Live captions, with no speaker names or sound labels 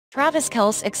Travis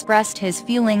Kelce expressed his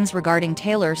feelings regarding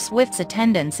Taylor Swift's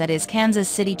attendance at his Kansas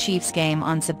City Chiefs game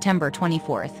on September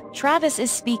 24. Travis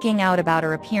is speaking out about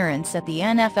her appearance at the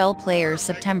NFL players'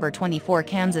 September 24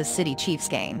 Kansas City Chiefs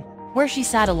game, where she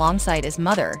sat alongside his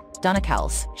mother, Donna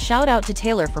Kelce. "Shout out to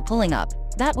Taylor for pulling up.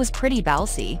 That was pretty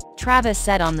ballsy," Travis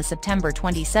said on the September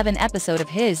 27 episode of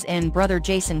his and brother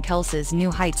Jason Kelce's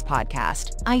New Heights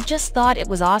podcast. "I just thought it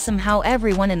was awesome how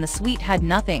everyone in the suite had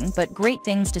nothing but great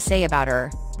things to say about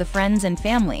her, the friends and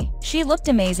family. She looked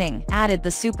amazing," added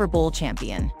the Super Bowl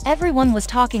champion. "Everyone was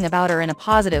talking about her in a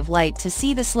positive light, to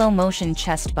see the slow-motion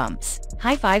chest bumps,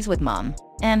 high fives with mom,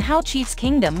 and how Chiefs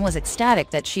Kingdom was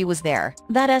ecstatic that she was there.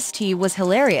 That ST was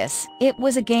hilarious. It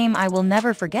was a game I will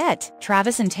never forget."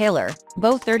 Travis and Taylor,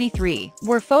 both 33,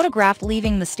 were photographed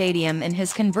leaving the stadium in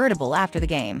his convertible after the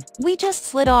game. "We just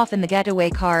slid off in the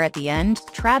getaway car at the end,"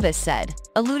 Travis said,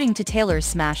 alluding to Taylor's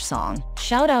Smash song.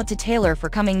 "Shout out to Taylor for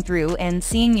coming through and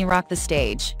seeing me rock the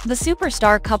stage." The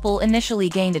superstar couple initially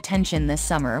gained attention this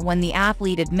summer when the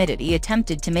athlete admitted he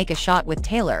attempted to make a shot with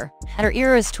Taylor at her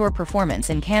Eras Tour performance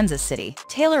in Kansas City.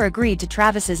 Taylor agreed to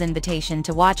Travis's invitation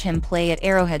to watch him play at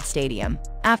Arrowhead Stadium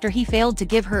after he failed to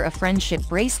give her a friendship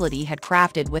bracelet he had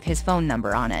crafted with his phone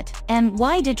number on it. And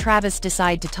why did Travis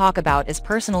decide to talk about his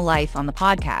personal life on the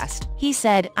podcast? He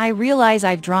said, "I realize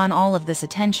I've drawn all of this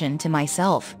attention to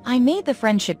myself. I made the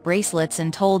friendship bracelets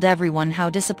and told everyone how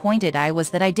disappointed I was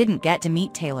that I didn't get to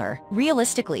meet Taylor.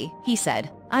 Realistically," he said,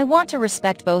 "I want to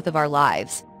respect both of our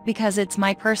lives, because it's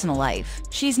my personal life.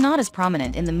 She's not as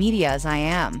prominent in the media as I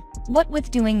am. What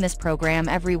with doing this program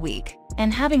every week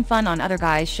and having fun on other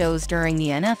guys' shows during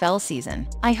the NFL season.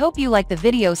 I hope you like the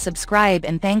video, subscribe,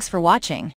 and thanks for watching."